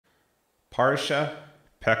Parshat,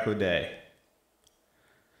 Pekudei.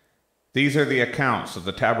 These are the accounts of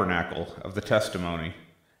the tabernacle of the testimony,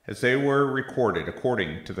 as they were recorded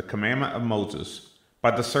according to the commandment of Moses,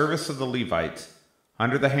 by the service of the Levites,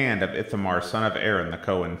 under the hand of Ithamar son of Aaron the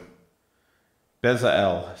Cohen.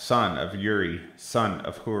 Bezalel son of Uri, son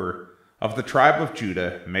of Hur, of the tribe of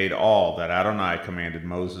Judah, made all that Adonai commanded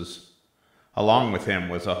Moses. Along with him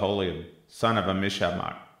was Aholiab, son of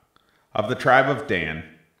Ammishamach, of the tribe of Dan,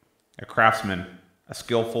 a craftsman, a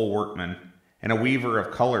skillful workman, and a weaver of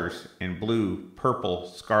colors in blue, purple,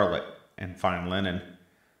 scarlet, and fine linen.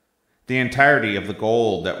 The entirety of the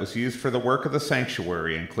gold that was used for the work of the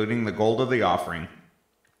sanctuary, including the gold of the offering,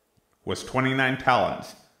 was 29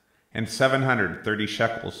 talents and 730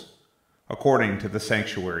 shekels, according to the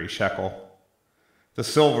sanctuary shekel. The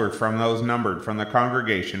silver from those numbered from the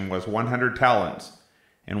congregation was 100 talents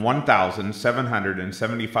and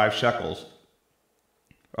 1,775 shekels,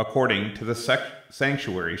 according to the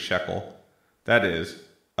sanctuary shekel, that is,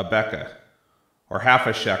 a bekah, or half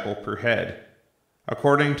a shekel per head,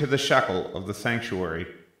 according to the shekel of the sanctuary,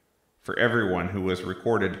 for everyone who was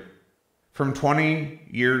recorded, from 20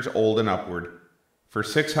 years old and upward, for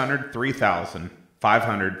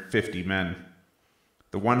 603,550 men.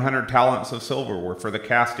 The 100 talents of silver were for the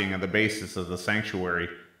casting of the bases of the sanctuary,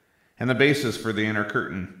 and the bases for the inner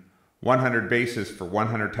curtain, 100 bases for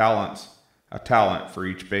 100 talents, a talent for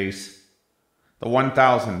each base. The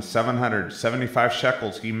 1,775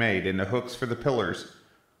 shekels he made into hooks for the pillars,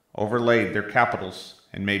 overlaid their capitals,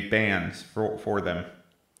 and made bands for them.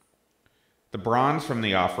 The bronze from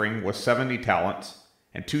the offering was 70 talents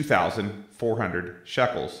and 2,400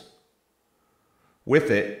 shekels.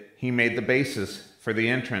 With it he made the bases for the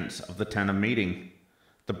entrance of the tent of meeting,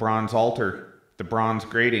 the bronze altar, the bronze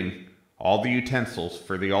grating, all the utensils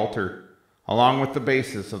for the altar, along with the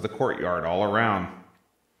bases of the courtyard all around,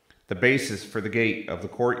 the bases for the gate of the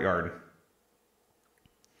courtyard,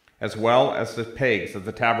 as well as the pegs of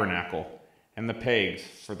the tabernacle and the pegs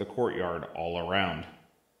for the courtyard all around.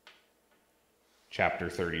 Chapter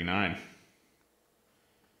 39.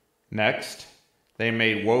 Next, they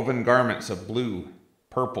made woven garments of blue,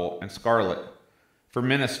 purple, and scarlet for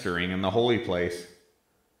ministering in the holy place.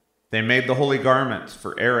 They made the holy garments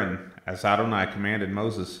for Aaron, as Adonai commanded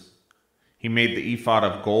Moses. He made the ephod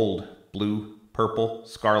of gold, blue, purple,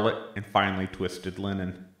 scarlet, and finely twisted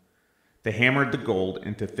linen. They hammered the gold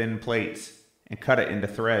into thin plates and cut it into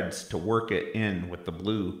threads to work it in with the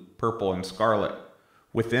blue, purple, and scarlet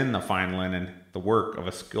within the fine linen, the work of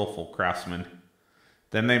a skillful craftsman.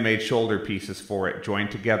 Then they made shoulder pieces for it,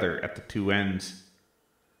 joined together at the two ends.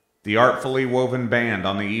 The artfully woven band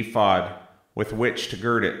on the ephod with which to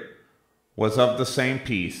gird it was of the same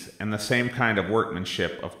piece and the same kind of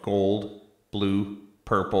workmanship of gold, blue,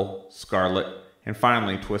 purple, scarlet, and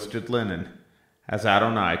finely twisted linen, as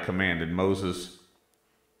Adonai commanded Moses.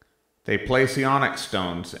 They placed the onyx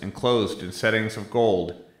stones enclosed in settings of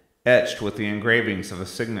gold, etched with the engravings of a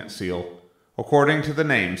signet seal, according to the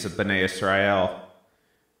names of Bnei Israel.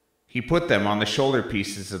 He put them on the shoulder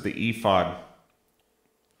pieces of the ephod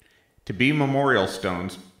to be memorial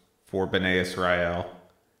stones for Bnei Israel,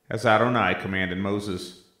 as Adonai commanded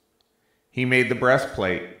Moses. He made the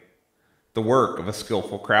breastplate, the work of a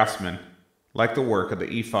skillful craftsman, like the work of the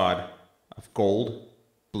ephod, of gold,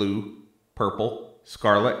 blue, purple,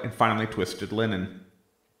 scarlet, and finely twisted linen.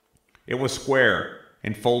 It was square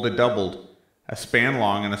and folded doubled, a span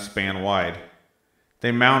long and a span wide.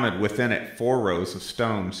 They mounted within it 4 rows of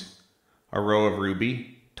stones. A row of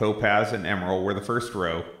ruby, topaz, and emerald were the first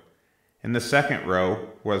row. In the second row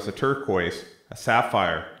was a turquoise, a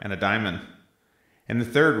sapphire, and a diamond. In the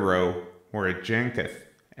third row were a jacinth,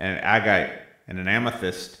 an agate, and an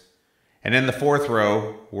amethyst. And in the fourth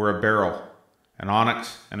row were a beryl, an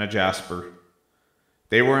onyx, and a jasper.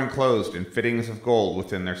 They were enclosed in fittings of gold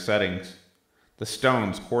within their settings. The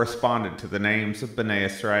stones corresponded to the names of Bnei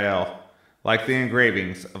Israel, like the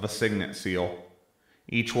engravings of a signet seal,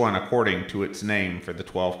 each one according to its name for the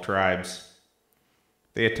 12 tribes.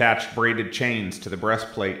 They attached braided chains to the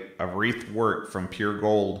breastplate of wreathed work from pure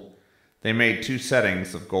gold. They made 2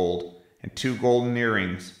 settings of gold and 2 golden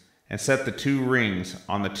earrings, and set the 2 rings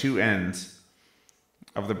on the 2 ends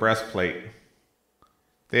of the breastplate.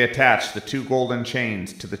 They attached the 2 golden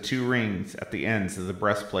chains to the 2 rings at the ends of the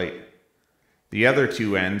breastplate. The other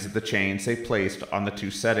 2 ends of the chains they placed on the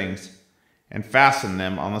 2 settings, and fastened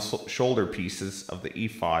them on the shoulder pieces of the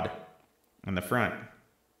ephod in the front.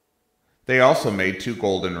 They also made 2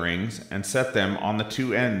 golden rings, and set them on the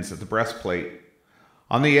 2 ends of the breastplate,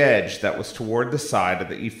 on the edge that was toward the side of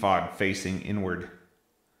the ephod facing inward.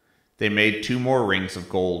 They made 2 more rings of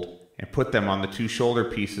gold, and put them on the 2 shoulder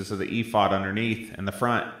pieces of the ephod underneath and the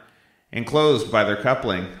front, enclosed by their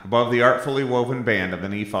coupling above the artfully woven band of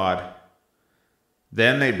an ephod.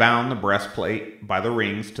 Then they bound the breastplate by the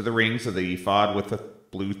rings to the rings of the ephod with a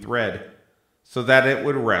blue thread, so that it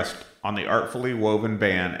would rest on the artfully woven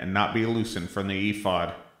band and not be loosened from the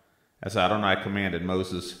ephod, as Adonai commanded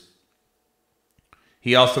Moses.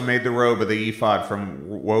 He also made the robe of the ephod from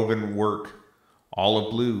woven work, all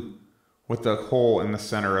of blue, with a hole in the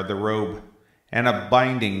center of the robe, and a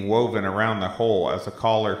binding woven around the hole as a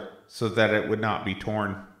collar, so that it would not be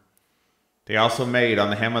torn. They also made on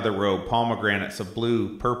the hem of the robe pomegranates of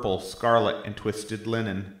blue, purple, scarlet, and twisted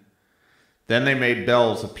linen. Then they made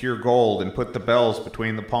bells of pure gold and put the bells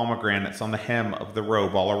between the pomegranates on the hem of the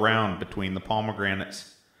robe all around between the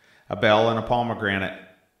pomegranates, a bell and a pomegranate,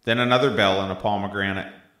 then another bell and a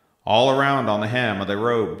pomegranate, all around on the hem of the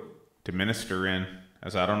robe, to minister in,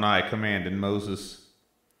 as Adonai commanded Moses.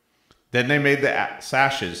 Then they made the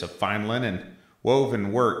sashes of fine linen,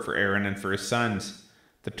 woven work for Aaron and for his sons,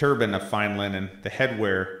 the turban of fine linen, the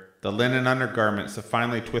headwear, the linen undergarments of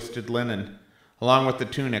finely twisted linen, along with the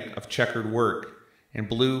tunic of checkered work, in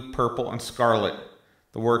blue, purple, and scarlet,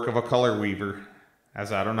 the work of a color weaver,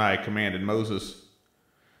 as Adonai commanded Moses.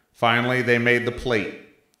 Finally, they made the plate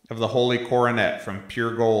of the holy coronet from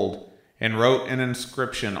pure gold, and wrote an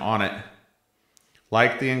inscription on it,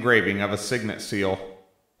 like the engraving of a signet seal,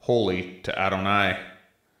 holy to Adonai.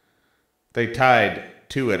 They tied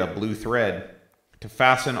to it a blue thread, to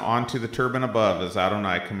fasten onto the turban above, as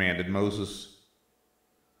Adonai commanded Moses.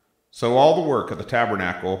 So all the work of the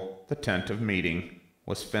tabernacle, the tent of meeting,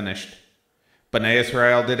 was finished. Bnei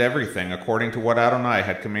Israel did everything according to what Adonai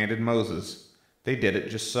had commanded Moses. They did it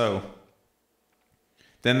just so.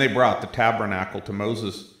 Then they brought the tabernacle to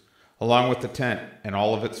Moses, along with the tent and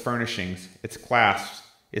all of its furnishings, its clasps,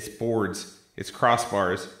 its boards, its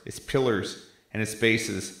crossbars, its pillars, and its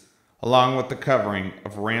bases, along with the covering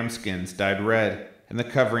of ram skins dyed red, and the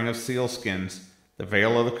covering of seal skins, the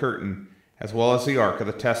veil of the curtain, as well as the ark of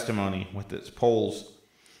the testimony with its poles,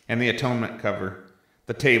 and the atonement cover,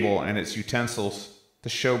 the table and its utensils, the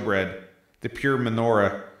showbread, the pure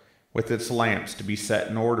menorah with its lamps to be set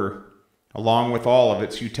in order, along with all of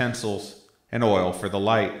its utensils, and oil for the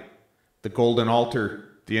light, the golden altar,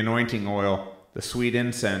 the anointing oil, the sweet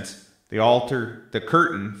incense, the altar, the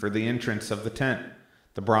curtain for the entrance of the tent,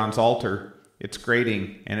 the bronze altar, its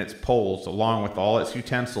grating and its poles, along with all its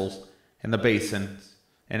utensils, and the basins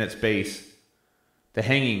and its base, the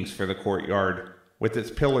hangings for the courtyard, with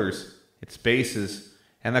its pillars, its bases,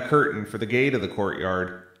 and the curtain for the gate of the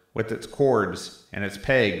courtyard, with its cords and its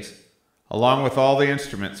pegs, along with all the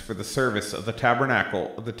instruments for the service of the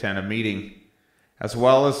tabernacle of the tent of meeting, as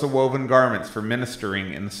well as the woven garments for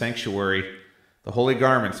ministering in the sanctuary, the holy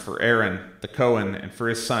garments for Aaron, the Cohen, and for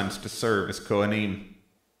his sons to serve as Kohanim.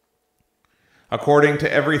 According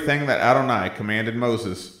to everything that Adonai commanded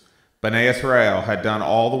Moses, Bnei Israel had done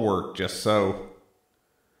all the work just so.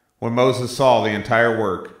 When Moses saw the entire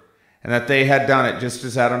work, and that they had done it just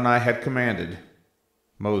as Adonai had commanded,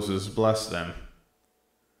 Moses blessed them.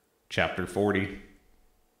 Chapter 40.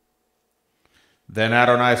 Then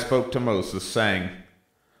Adonai spoke to Moses, saying,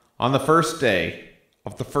 On the first day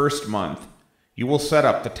of the first month, you will set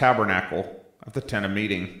up the tabernacle of the tent of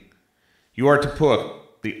meeting. You are to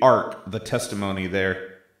put the ark of the testimony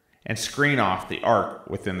there, and screen off the ark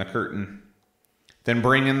within the curtain. Then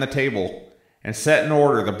bring in the table, and set in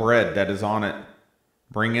order the bread that is on it.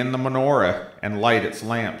 Bring in the menorah, and light its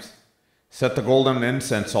lamps. Set the golden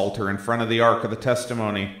incense altar in front of the ark of the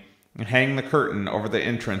testimony, and hang the curtain over the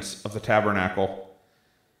entrance of the tabernacle.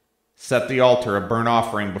 Set the altar of burnt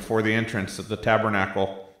offering before the entrance of the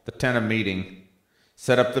tabernacle, the tent of meeting.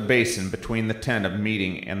 Set up the basin between the tent of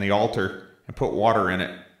meeting and the altar, and put water in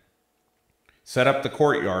it. Set up the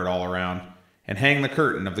courtyard all around, and hang the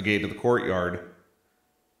curtain of the gate of the courtyard.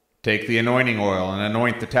 Take the anointing oil and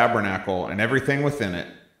anoint the tabernacle and everything within it.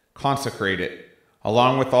 Consecrate it,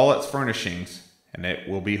 along with all its furnishings, and it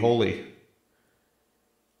will be holy.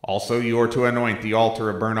 Also, you are to anoint the altar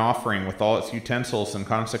of burnt offering with all its utensils and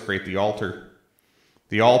consecrate the altar.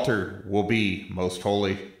 The altar will be most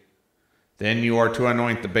holy. Then you are to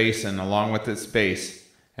anoint the basin along with its base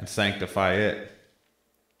and sanctify it.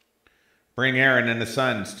 Bring Aaron and his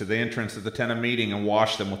sons to the entrance of the tent of meeting and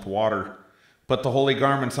wash them with water. Put the holy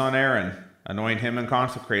garments on Aaron, anoint him and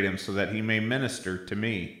consecrate him so that he may minister to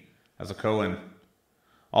me as a Cohen.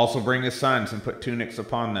 Also bring his sons and put tunics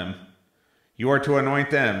upon them. You are to anoint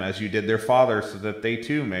them as you did their father, so that they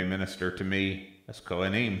too may minister to me as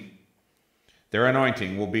Kohanim. Their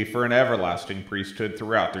anointing will be for an everlasting priesthood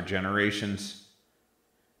throughout their generations.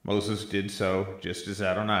 Moses did so just as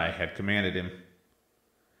Adonai had commanded him.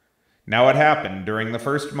 Now it happened during the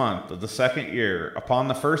first month of the second year, upon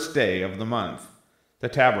the first day of the month, the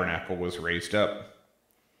tabernacle was raised up.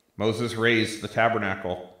 Moses raised the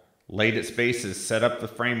tabernacle, laid its bases, set up the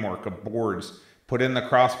framework of boards, put in the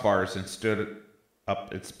crossbars, and stood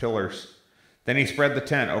up its pillars. Then he spread the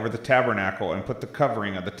tent over the tabernacle and put the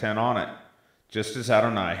covering of the tent on it, just as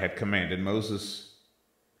Adonai had commanded Moses.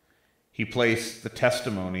 He placed the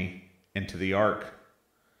testimony into the ark,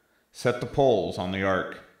 set the poles on the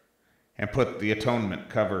ark, and put the atonement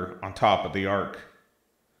cover on top of the ark.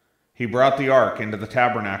 He brought the ark into the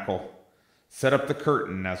tabernacle, set up the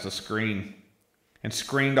curtain as a screen, and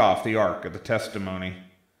screened off the ark of the testimony,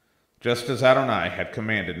 just as Adonai had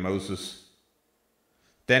commanded Moses.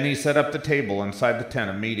 Then he set up the table inside the tent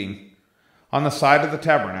of meeting, on the side of the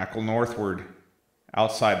tabernacle northward,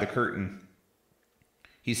 outside the curtain.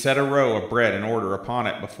 He set a row of bread in order upon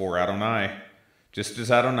it before Adonai, just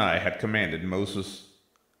as Adonai had commanded Moses.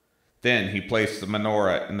 Then he placed the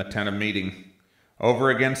menorah in the tent of meeting, over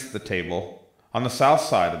against the table, on the south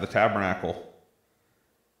side of the tabernacle.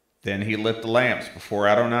 Then he lit the lamps before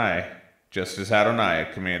Adonai, just as Adonai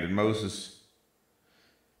had commanded Moses.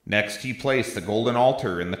 Next he placed the golden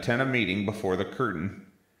altar in the tent of meeting before the curtain,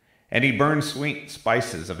 and he burned sweet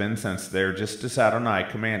spices of incense there, just as Adonai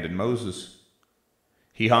commanded Moses.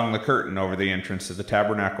 He hung the curtain over the entrance of the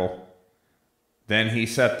tabernacle. Then he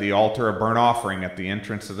set the altar of burnt offering at the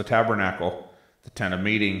entrance of the tabernacle, the tent of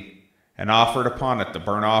meeting, and offered upon it the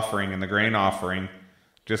burnt offering and the grain offering,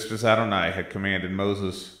 just as Adonai had commanded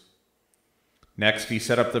Moses. Next he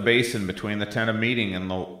set up the basin between the tent of meeting and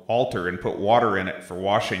the altar and put water in it for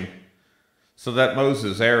washing, so that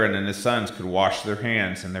Moses, Aaron, and his sons could wash their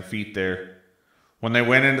hands and their feet there. When they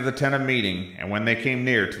went into the tent of meeting, and when they came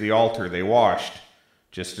near to the altar, they washed,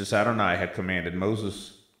 just as Adonai had commanded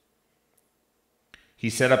Moses. He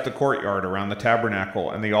set up the courtyard around the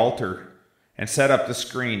tabernacle and the altar, and set up the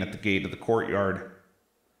screen at the gate of the courtyard.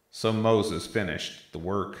 So Moses finished the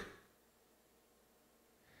work.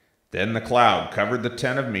 Then the cloud covered the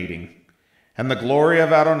tent of meeting, and the glory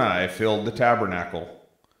of Adonai filled the tabernacle.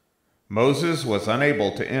 Moses was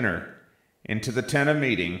unable to enter into the tent of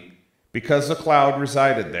meeting, because the cloud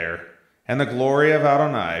resided there, and the glory of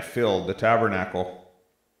Adonai filled the tabernacle.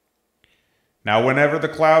 Now whenever the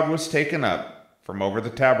cloud was taken up from over the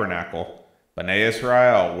tabernacle, Bnei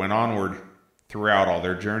Israel went onward throughout all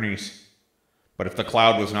their journeys. But if the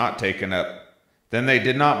cloud was not taken up, then they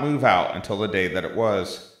did not move out until the day that it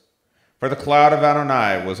was. For the cloud of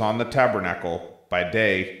Adonai was on the tabernacle by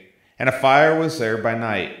day, and a fire was there by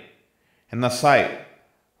night, in the sight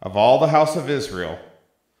of all the house of Israel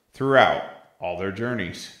throughout all their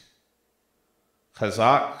journeys.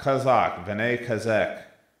 Chazak, chazak, v'nei chazek.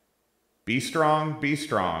 Be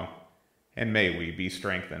strong, and may we be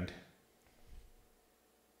strengthened.